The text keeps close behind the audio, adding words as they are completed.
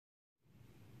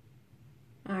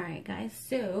Alright guys,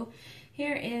 so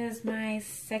here is my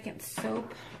second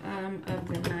soap of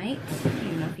the night. I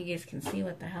don't know if you guys can see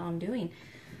what the hell I'm doing.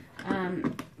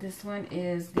 This one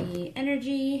is the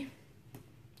Energy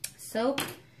soap,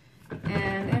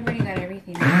 and I've already got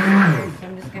everything here, so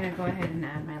I'm just going to go ahead and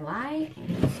add my lye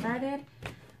and get started.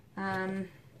 I'm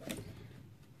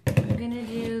going to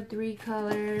do 3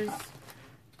 colors,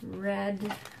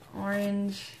 red,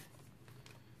 orange,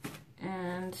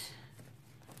 and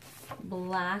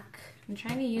black. I'm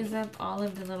trying to use up all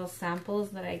of the little samples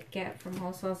that I get from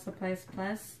Wholesale Supplies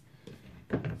Plus.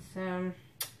 So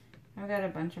I've got a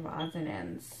bunch of odds and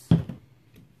ends.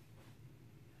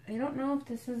 I don't know if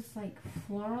this is like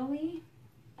florally,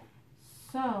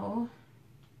 so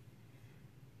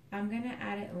I'm gonna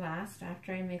add it last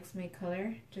after I mix my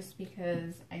color, just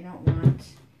because I don't want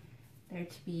there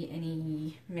to be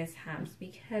any mishaps,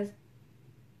 because,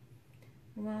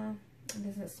 well, it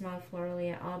doesn't smell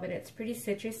florally at all, but it's pretty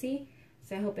citrusy,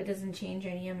 so I hope it doesn't change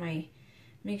any of my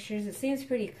mixtures. It seems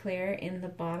pretty clear in the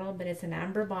bottle, but it's an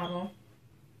amber bottle,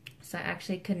 so I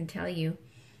actually couldn't tell you.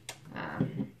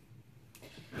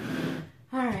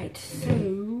 Alright, so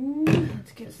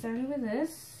let's get started with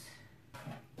this.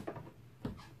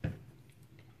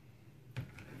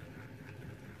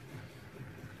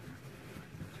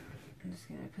 I'm just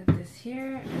going to put this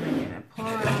here, and I'm going to pour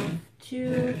off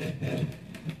 2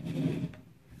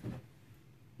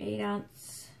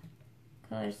 8-ounce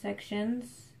color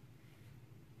sections,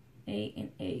 8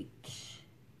 and 8.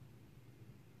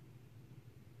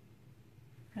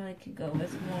 Probably could go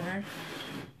with more.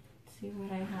 Let's see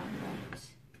what I have left.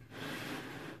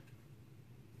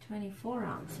 24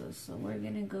 ounces, so we're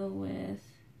gonna go with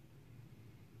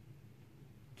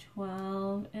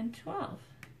 12 and 12.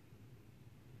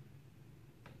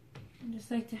 I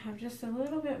just like to have just a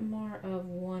little bit more of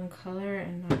one color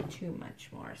and not too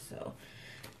much more. So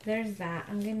there's that.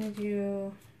 I'm gonna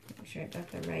do, make sure I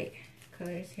got the right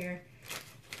colors here.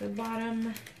 The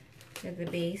bottom to the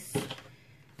base,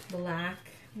 black.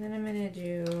 And then I'm gonna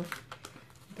do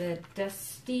the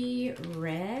dusty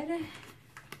red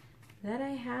that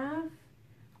I have,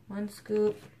 1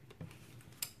 scoop.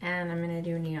 And I'm gonna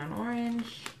do neon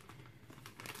orange,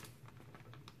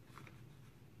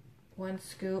 1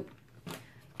 scoop.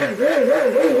 Does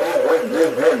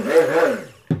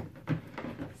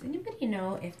anybody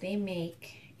know if they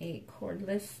make a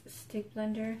cordless stick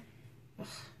blender? Ugh,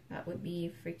 that would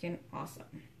be freaking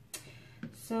awesome.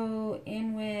 So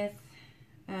in with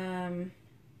the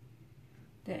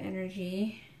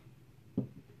Energy,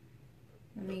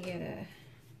 let me get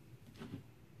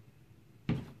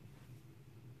a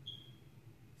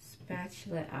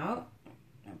spatula out.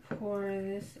 I'll pour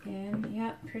this in.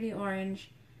 Yep, pretty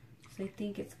orange. So I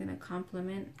think it's going to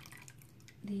complement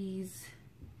these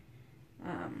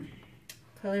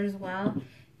colors well,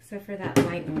 except for that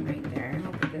light one right there. I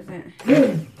hope it doesn't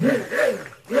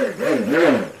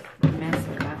mess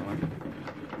with that one.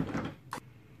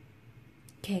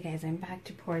 Okay guys, I'm back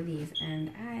to pour these,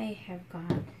 and I have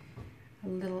got a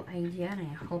little idea, and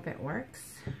I hope it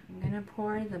works. I'm going to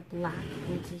pour the black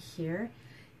into here,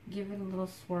 give it a little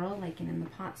swirl like in the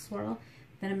pot swirl.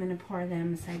 Then I'm going to pour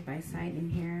them side by side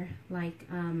in here, like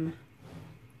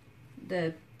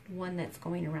the one that's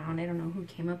going around. I don't know who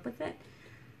came up with it.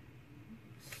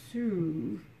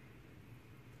 So,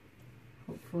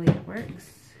 hopefully it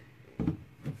works. I'm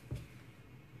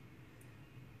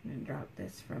going to drop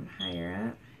this from higher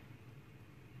up.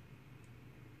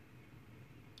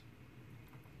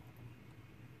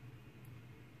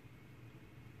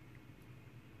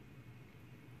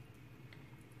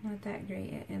 Not that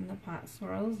great in the pot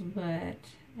swirls, but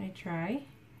I try.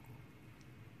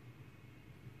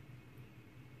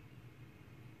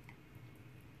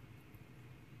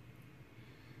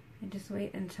 I just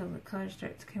wait until the color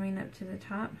starts coming up to the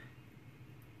top.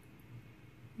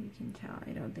 You can tell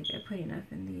I don't think I put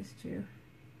enough in these two.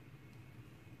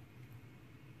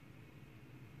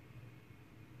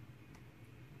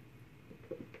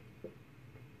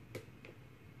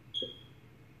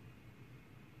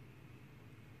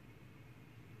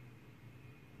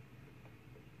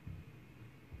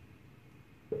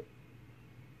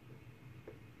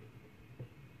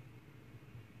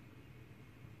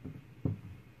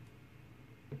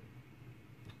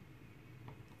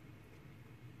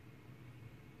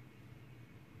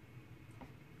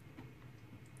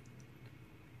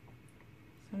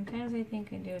 Sometimes I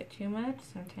think I do it too much,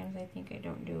 sometimes I think I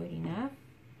don't do it enough,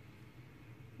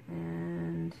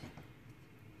 and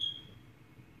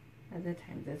other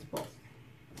times it's both.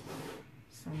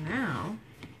 So now,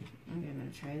 I'm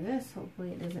going to try this.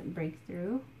 Hopefully it doesn't break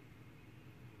through.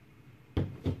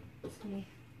 Let's see.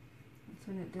 It's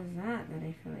when it does that that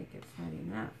I feel like it's not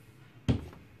enough.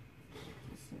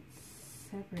 It's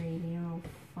separating all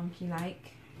funky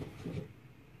like.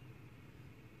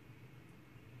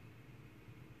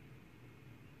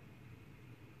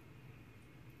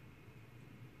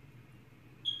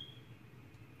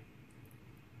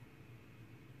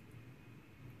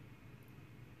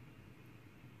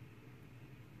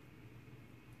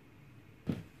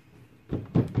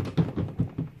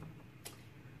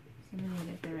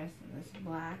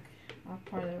 Black. I'll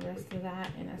pour the rest of that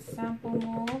in a sample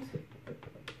mold.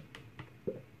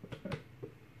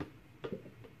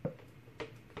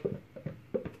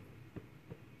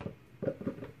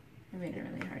 I made a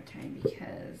really hard time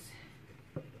because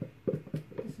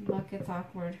this bucket's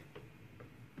awkward.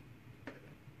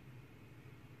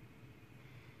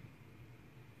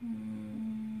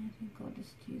 I think I'll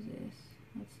just use this.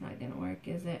 That's not gonna work,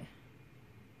 is it?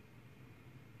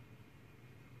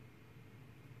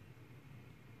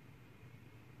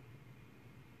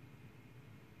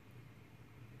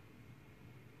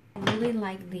 I really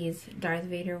like these Darth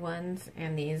Vader ones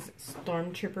and these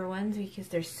Stormtrooper ones because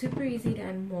they're super easy to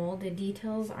unmold. The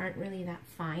details aren't really that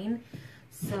fine,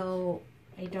 so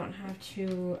I don't have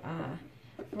to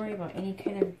worry about any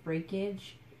kind of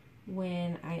breakage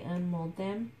when I unmold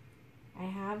them. I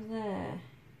have the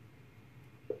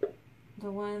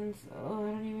ones, oh,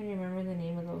 I don't even remember the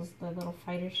name of those, the little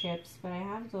fighter ships, but I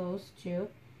have those too,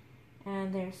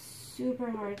 and they're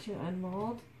super hard to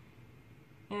unmold.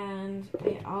 And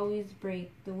I always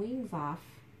break the wings off,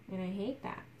 and I hate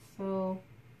that. So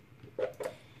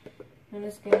I'm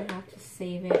just gonna have to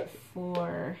save it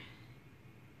for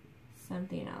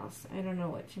something else. I don't know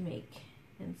what to make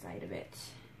inside of it.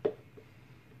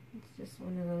 It's just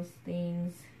one of those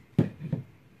things. And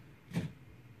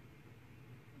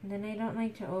then I don't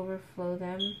like to overflow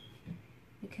them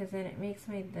because then it makes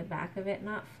the back of it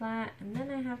not flat, and then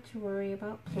I have to worry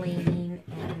about planing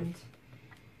and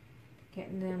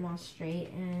getting them all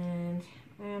straight, and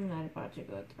I'm not about to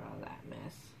go through all that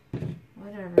mess.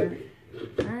 Whatever.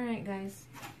 Alright guys,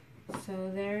 so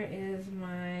there is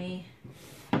my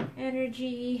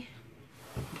energy.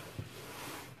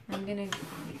 I'm gonna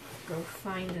go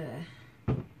find a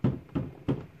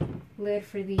lid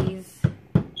for these so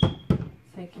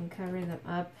I can cover them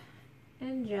up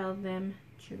and gel them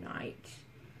tonight.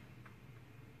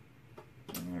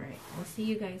 Alright, I'll see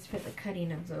you guys for the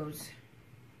cutting of those.